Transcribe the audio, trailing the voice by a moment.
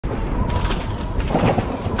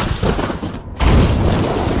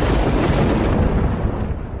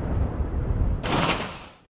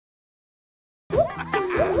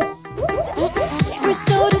we're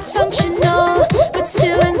so dysfunctional, but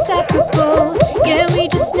still inseparable. Yeah, we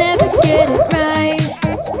just never get it right.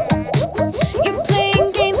 You're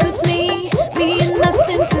playing games with me and my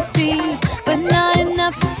sympathy, but not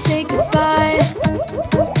enough to say goodbye.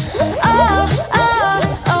 Oh, oh,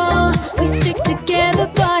 oh, we stick together,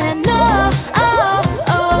 but I know, oh,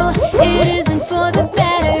 oh, it isn't for the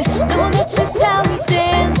better. No, that's just how we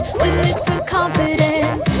dance, with liquid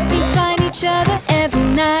confidence. We find each other every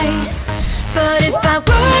night. But if I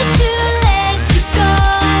were to let you go,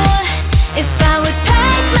 if I would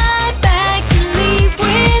pack my bags and leave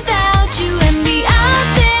without you and be out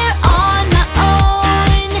there on my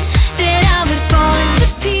own, then I would fall into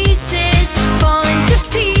pieces, fall into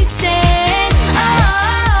pieces.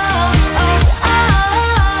 Oh, oh,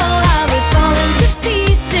 oh, I would fall into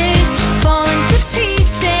pieces, fall into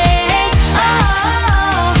pieces.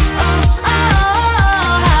 Oh, oh,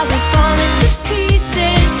 oh, I would fall into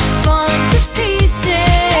pieces, fall into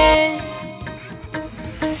pieces.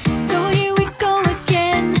 So here we go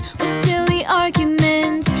again,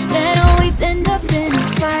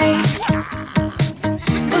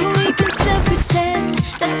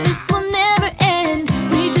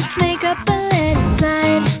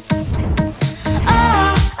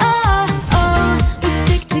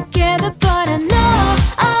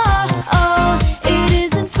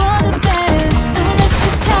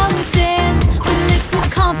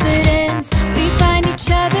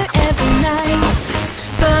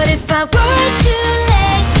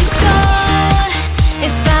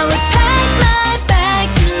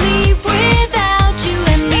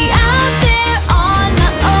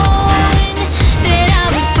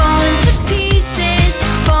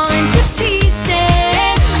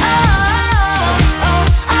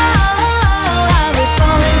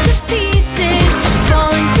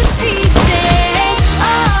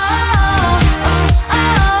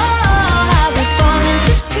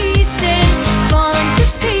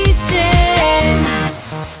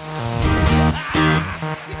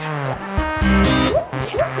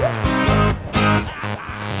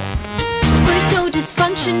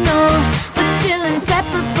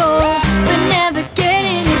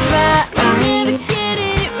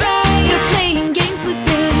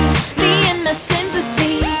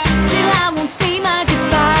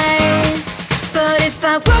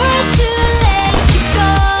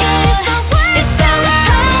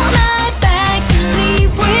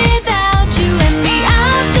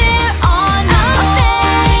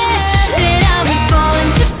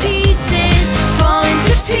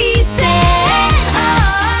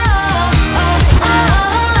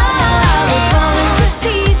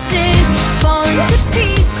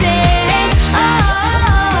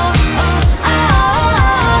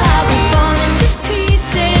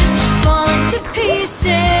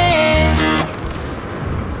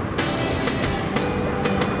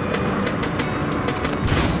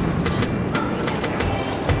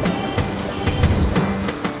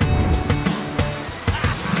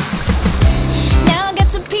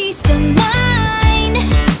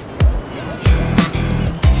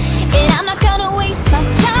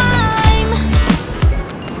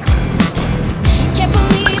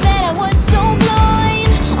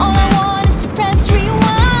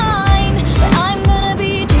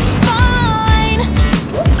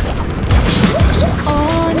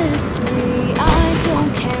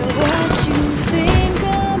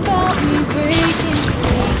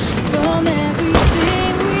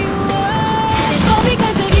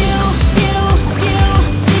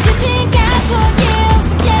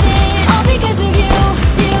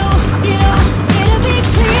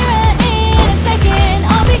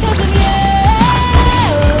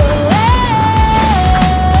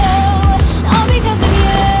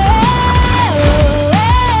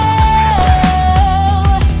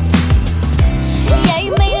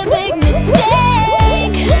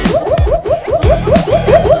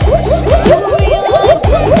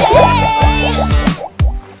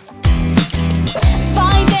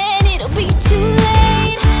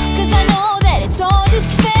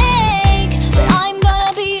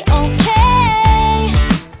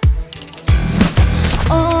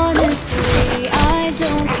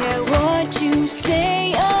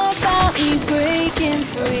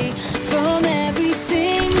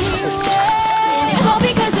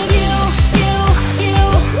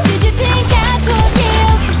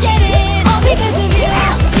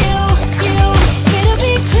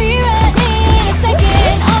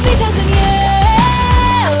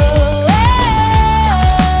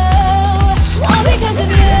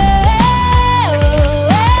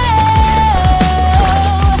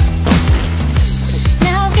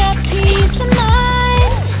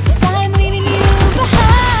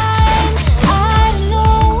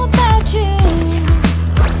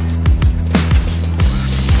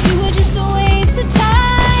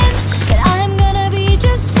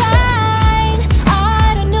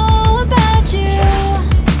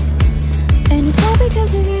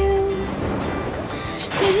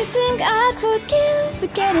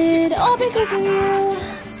 forget it, all because of you.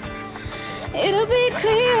 It'll be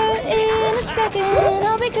clearer in a second,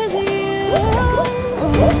 all because of you.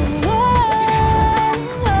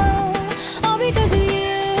 All because of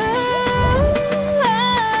you.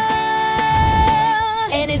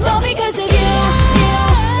 And it's all because of you.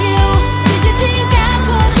 Did you think I'd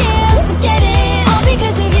forget it? All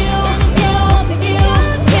because of you.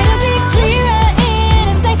 It'll be clearer in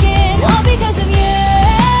a second, all because of you.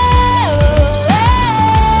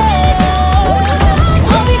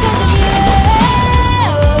 All because of you.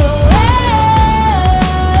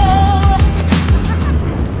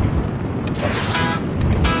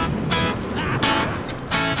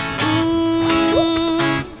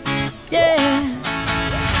 Yeah.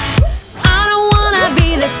 I don't wanna be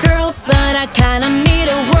the girl, but I kinda need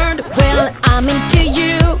a word. Well, I'm into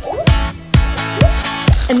you.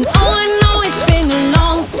 And oh, I know it's been a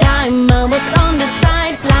long time. I was on the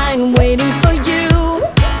sideline waiting for you.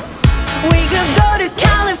 We could go to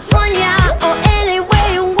California or anywhere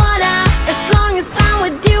you wanna. As long as I'm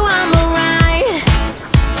with you, I'm alright.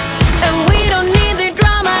 And we don't need the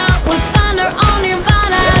drama. We'll find our own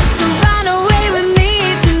nirvana. So run away with me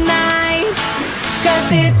tonight. 'Cause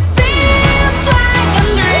it feels like I'm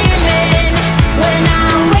dreaming when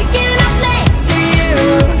I'm waking up next to you.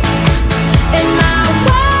 And my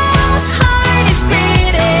wild heart is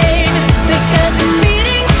beating because it's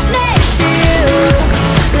beating next to you.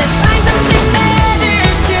 Let's find something better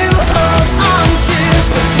to hold on to,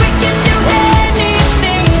 'cause we can do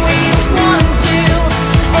anything we want to.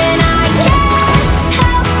 And I can't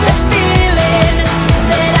help the feeling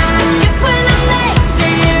that I get when I'm next to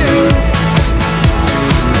you.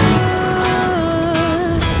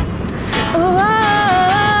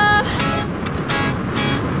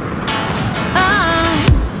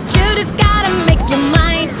 You just gotta make your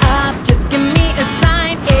mind up. Just give me a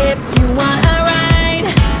sign if you want a ride.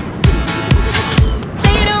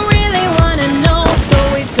 They don't really wanna know, so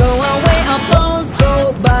we throw away our phones, go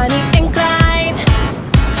Bonnie and Clyde.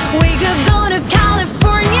 We could go to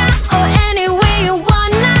California or anywhere you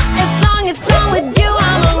wanna. As long as I'm with you,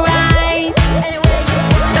 I'm alright.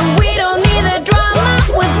 And we don't need the drama.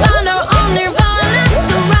 We found our own nirvana.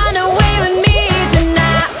 So run away with me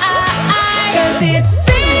tonight. 'Cause it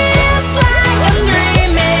feels like I'm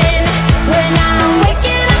dreaming when I'm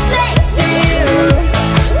waking up next to you.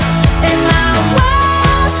 And my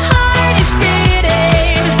wild heart is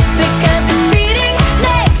beating because it's beating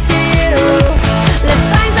next to you. Let's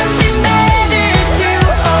find something better to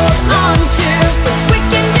hold on to, 'cause we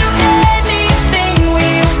can do anything we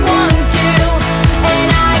want to. And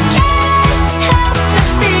I can't help the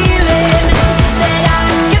feeling that I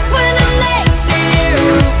get when I'm next to you.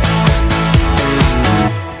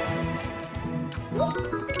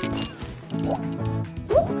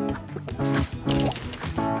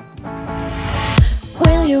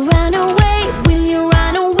 Will you run away? Will you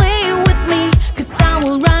run away with me? 'Cause I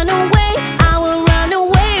will run away. I will run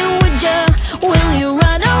away with you. Will you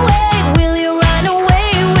run away? Will you run away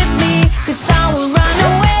with me? 'Cause I will run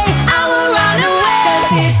away. I will run away.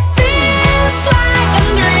 'Cause it feels like I'm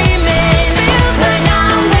dreaming when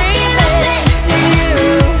I'm waking up next to you.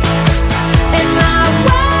 And my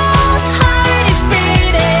wild heart is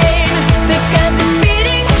beating because it's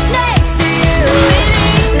beating next to you.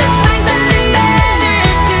 Let's find something better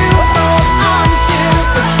to hold on to,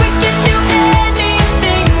 'cause we can do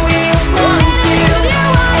anything we want to.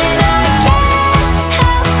 And I can't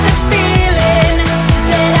help the feeling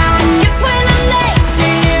that I get when I'm next to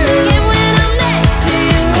you. Get when I'm next to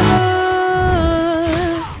you.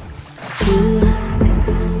 Do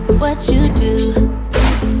what you do.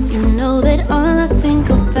 You know that all I think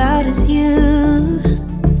about is you.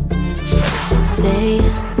 Say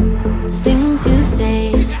the things you say.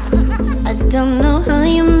 I don't know how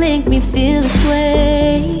you make me feel this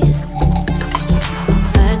way.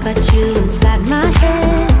 I got you inside my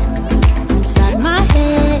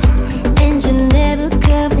head, and you're never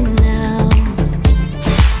coming out.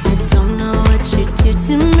 I don't know what you do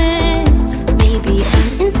to me. Maybe I'm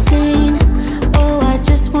insane. Oh, I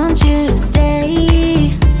just want you to stay.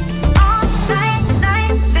 All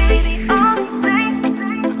night, baby, all night.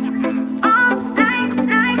 All night,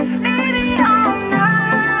 baby, all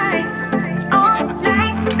night. All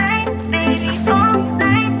night, baby, all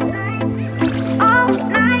night. All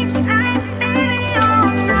night, baby, all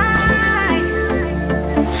night.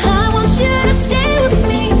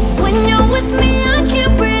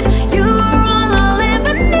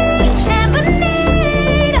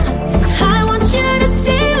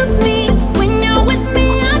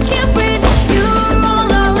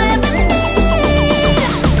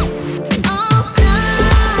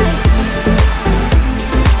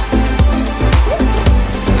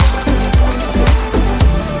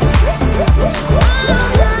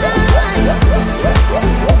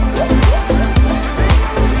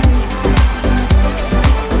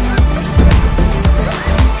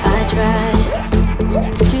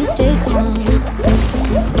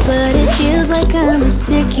 like I'm a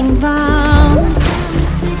ticking bomb,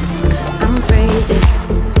 'cause I'm crazy.